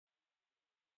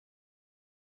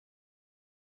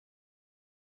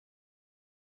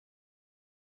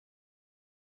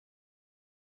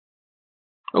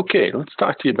Okay, let's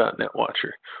talk to you about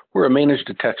NetWatcher. We're a managed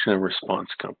detection and response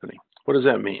company. What does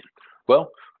that mean? Well,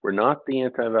 we're not the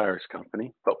antivirus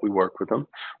company, but we work with them.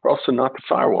 We're also not the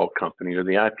firewall company or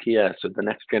the IPS or the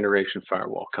next generation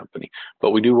firewall company,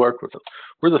 but we do work with them.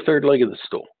 We're the third leg of the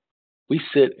stool. We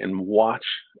sit and watch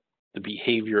the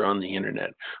behavior on the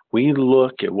internet. We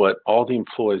look at what all the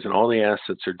employees and all the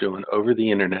assets are doing over the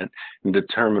internet and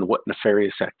determine what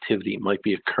nefarious activity might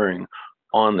be occurring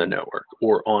on the network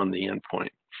or on the endpoint.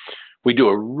 We do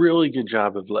a really good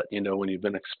job of letting you know when you've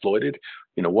been exploited,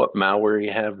 what malware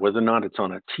you have, whether or not it's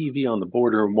on a TV on the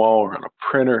boardroom wall or on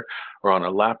a printer or on a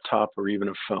laptop or even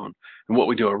a phone. And what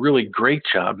we do a really great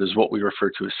job is what we refer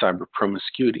to as cyber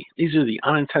promiscuity. These are the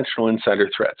unintentional insider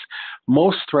threats.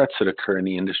 Most threats that occur in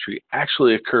the industry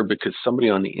actually occur because somebody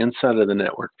on the inside of the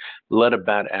network let a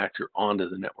bad actor onto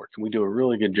the network. And we do a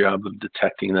really good job of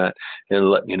detecting that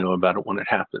and letting you know about it when it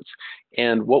happens.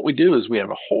 And what we do is we have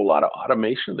a whole lot of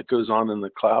automation that goes on in the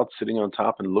cloud sitting on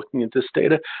top and looking at this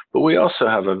data, but we also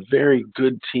have a very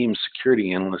good team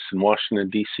security analysts in Washington,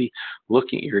 D.C.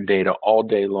 looking at your data all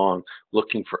day long,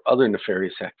 looking for other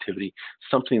nefarious activity,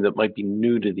 something that might be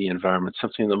new to the environment,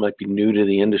 something that might be new to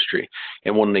the industry.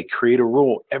 And when they create a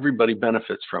rule, everybody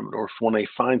benefits from it. Or if when they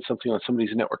find something on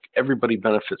somebody's network, everybody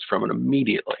benefits from it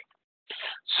immediately.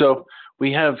 So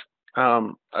we have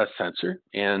a sensor,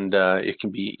 and it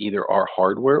can be either our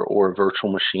hardware or a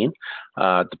virtual machine.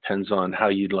 Depends on how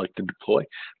you'd like to deploy.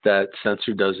 That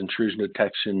sensor does intrusion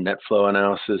detection, net flow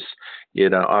analysis.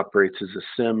 It operates as a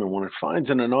SIM, and when it finds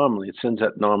an anomaly, it sends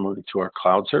that anomaly to our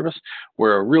cloud service,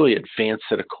 where a really advanced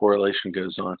set of correlation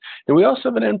goes on. And we also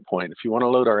have an endpoint. If you want to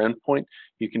load our endpoint,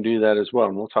 you can do that as well,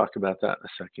 and we'll talk about that in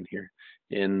a second here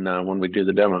when we do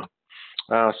the demo.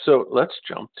 So let's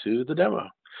jump to the demo.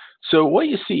 So what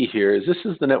you see here is this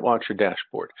is the NetWatcher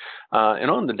dashboard.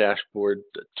 And on the dashboard,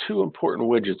 the two important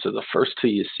widgets are the first two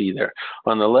you see there.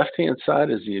 On the left-hand side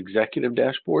is the executive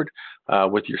dashboard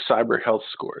with your cyber health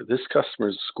score. This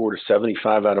customer's scored a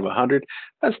 75 out of 100.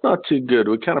 That's not too good.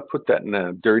 We kind of put that in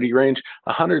a dirty range.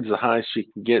 100 is the highest she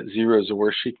can get. 0 is the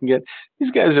worst she can get. These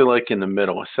guys are like in the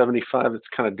middle. A 75, it's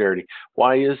kind of dirty.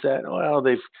 Why is that? Well,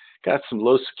 they've got some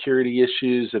low security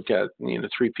issues. They've got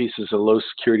 3 pieces of low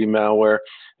security malware.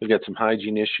 They've got some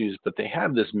hygiene issues, but they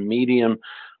have this medium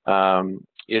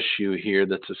issue here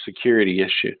that's a security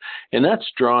issue, and that's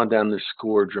drawn down their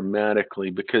score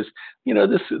dramatically because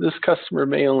this customer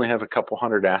may only have a couple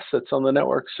hundred assets on the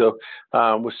network. So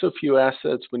with so few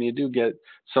assets, when you do get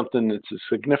something that's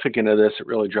significant of this, it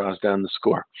really draws down the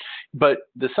score. But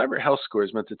the cyber health score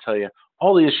is meant to tell you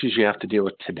all the issues you have to deal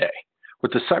with today.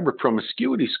 What the cyber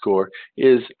promiscuity score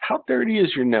is, how dirty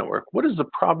is your network? What is the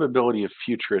probability of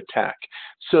future attack?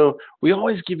 So we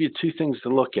always give you two things to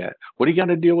look at. What do you got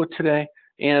to deal with today?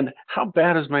 And how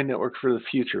bad is my network for the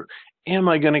future? Am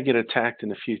I going to get attacked in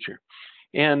the future?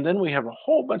 And then we have a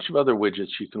whole bunch of other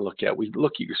widgets you can look at. We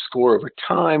look at your score over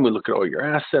time. We look at all your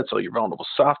assets, all your vulnerable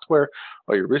software,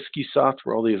 all your risky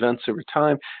software, all the events over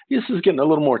time. This is getting a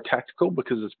little more technical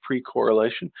because it's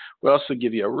pre-correlation. We also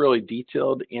give you a really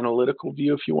detailed analytical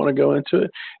view if you want to go into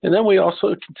it. And then we also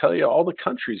can tell you all the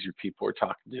countries your people are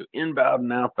talking to, inbound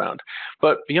and outbound.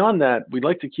 But beyond that, we'd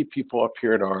like to keep people up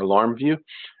here at our alarm view.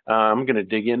 I'm going to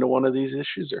dig into one of these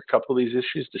issues or a couple of these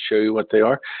issues to show you what they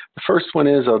are. The first one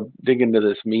is I'll dig into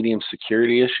this medium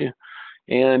security issue,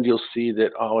 and you'll see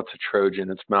that, oh, it's a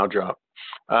Trojan, it's Maldrop.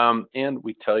 And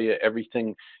we tell you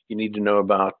everything you need to know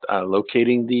about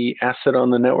locating the asset on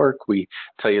the network. We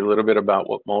tell you a little bit about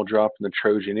what Maldrop and the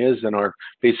Trojan is and our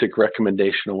basic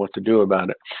recommendation on what to do about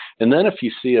it. And then if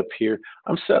you see up here,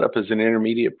 I'm set up as an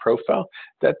intermediate profile.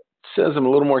 That says I'm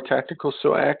a little more technical,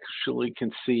 so I actually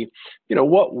can see,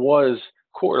 what was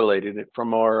correlated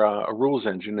from our rules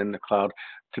engine in the cloud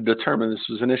to determine this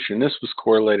was an issue. And this was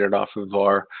correlated off of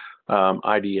our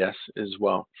IDS as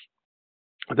well.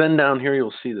 Then down here,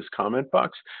 you'll see this comment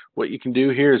box. What you can do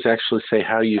here is actually say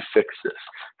how you fix this.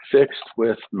 Fixed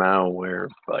with Malwarebytes.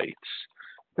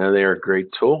 Now, they are a great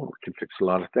tool. We can fix a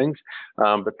lot of things,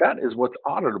 but that is what's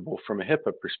auditable from a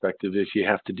HIPAA perspective if you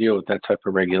have to deal with that type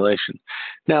of regulation.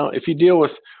 Now, if you deal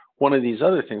with one of these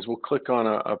other things, we'll click on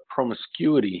a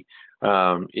promiscuity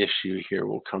issue here.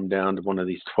 We'll come down to one of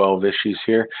these 12 issues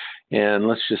here, and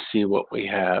let's just see what we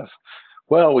have.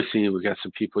 Well, we see we've got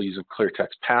some people using clear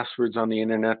text passwords on the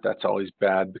internet. That's always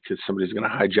bad because somebody's going to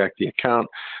hijack the account.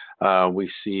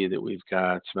 We see that we've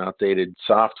got some outdated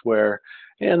software,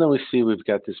 and then we see we've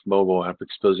got this mobile app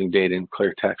exposing data in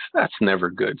clear text. That's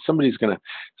never good. Somebody's going to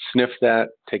sniff that,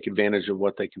 take advantage of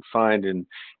what they can find, and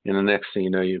the next thing you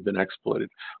know, you've been exploited.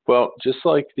 Well, just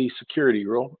like the security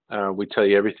rule, we tell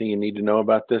you everything you need to know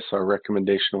about this, our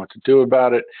recommendation on what to do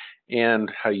about it,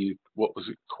 and what was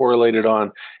it correlated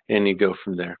on, and you go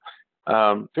from there.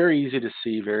 Very easy to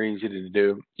see, very easy to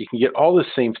do. You can get all the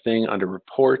same thing under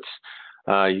reports.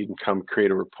 You can come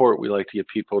create a report. We like to get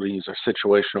people to use our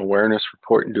situational awareness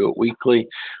report and do it weekly.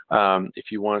 If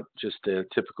you want just a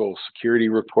typical security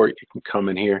report, you can come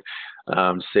in here,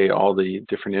 say all the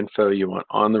different info you want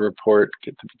on the report,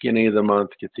 get the beginning of the month,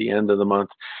 get the end of the month,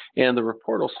 and the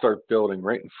report will start building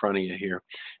right in front of you here.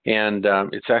 And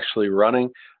it's actually running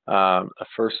a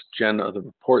first gen of the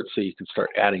report, so you can start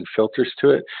adding filters to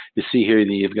it. You see here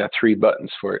that you've got 3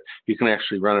 buttons for it. You can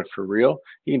actually run it for real.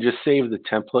 You can just save the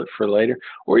template for later,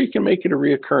 or you can make it a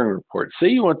reoccurring report. Say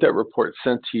you want that report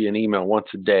sent to you in email once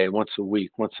a day, once a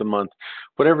week, once a month,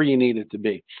 whatever you need it to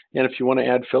be. And if you want to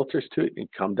add filters to it, you can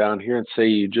come down here and say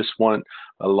you just want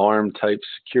alarm type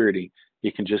security.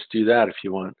 You can just do that if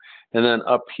you want. And then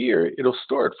up here, it'll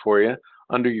store it for you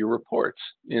under your reports.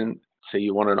 And say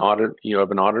you want an audit, you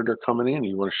have an auditor coming in,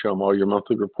 you want to show them all your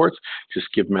monthly reports, just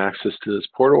give them access to this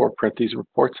portal or print these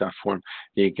reports out for them.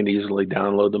 You can easily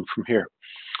download them from here.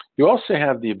 You also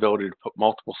have the ability to put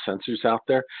multiple sensors out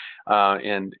there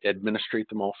and administrate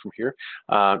them all from here.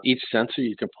 Each sensor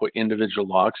you can put individual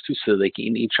logs to, so they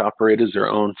can each operate as their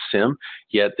own SIM,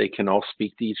 yet they can all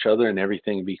speak to each other and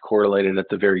everything be correlated at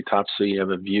the very top, so you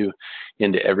have a view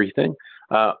into everything.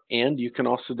 And you can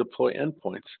also deploy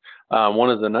endpoints. One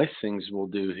of the nice things we'll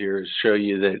do here is show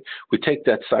you that we take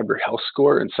that cyber health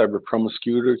score and cyber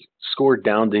promiscuity score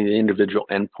down to the individual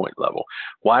endpoint level.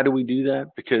 Why do we do that?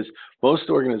 Because most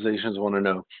organizations want to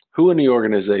know who in the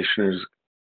organization is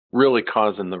really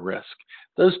causing the risk.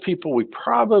 Those people, we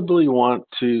probably want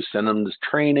to send them to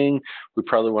training. We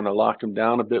probably want to lock them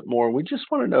down a bit more. We just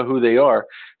want to know who they are,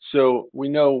 so we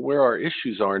know where our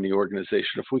issues are in the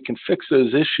organization. If we can fix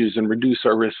those issues and reduce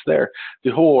our risk there,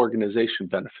 the whole organization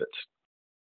benefits.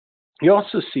 You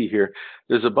also see here,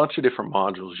 there's a bunch of different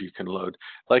modules you can load.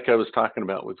 Like I was talking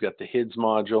about, we've got the HIDS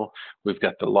module, we've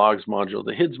got the logs module.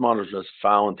 The HIDS module does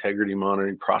file integrity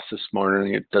monitoring, process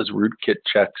monitoring, it does rootkit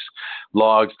checks.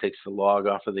 Logs takes the log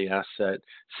off of the asset.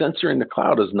 Sensor in the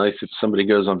cloud is nice if somebody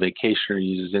goes on vacation or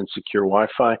uses insecure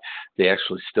Wi-Fi. They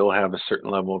actually still have a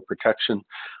certain level of protection.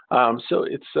 So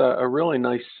it's a really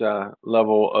nice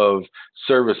level of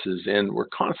services, and we're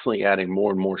constantly adding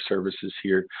more and more services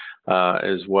here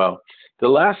as well. The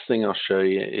last thing I'll show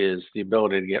you is the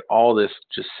ability to get all this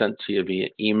just sent to you via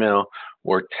email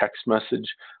or text message.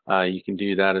 You can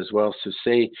do that as well. So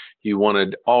say you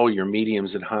wanted all your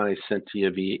mediums and highs sent to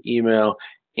you via email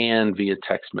and via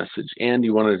text message, and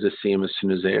you wanted to see them as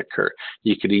soon as they occur.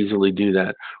 You could easily do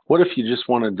that. What if you just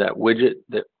wanted that widget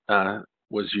that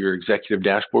was your executive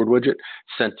dashboard widget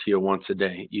sent to you once a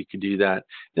day? You could do that.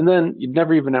 And then you'd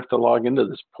never even have to log into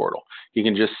this portal. You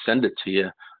can just send it to you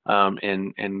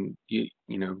and you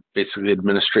know, basically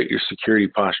administrate your security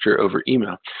posture over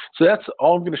email. So that's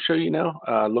all I'm going to show you now.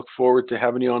 Look forward to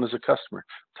having you on as a customer.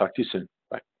 Talk to you soon.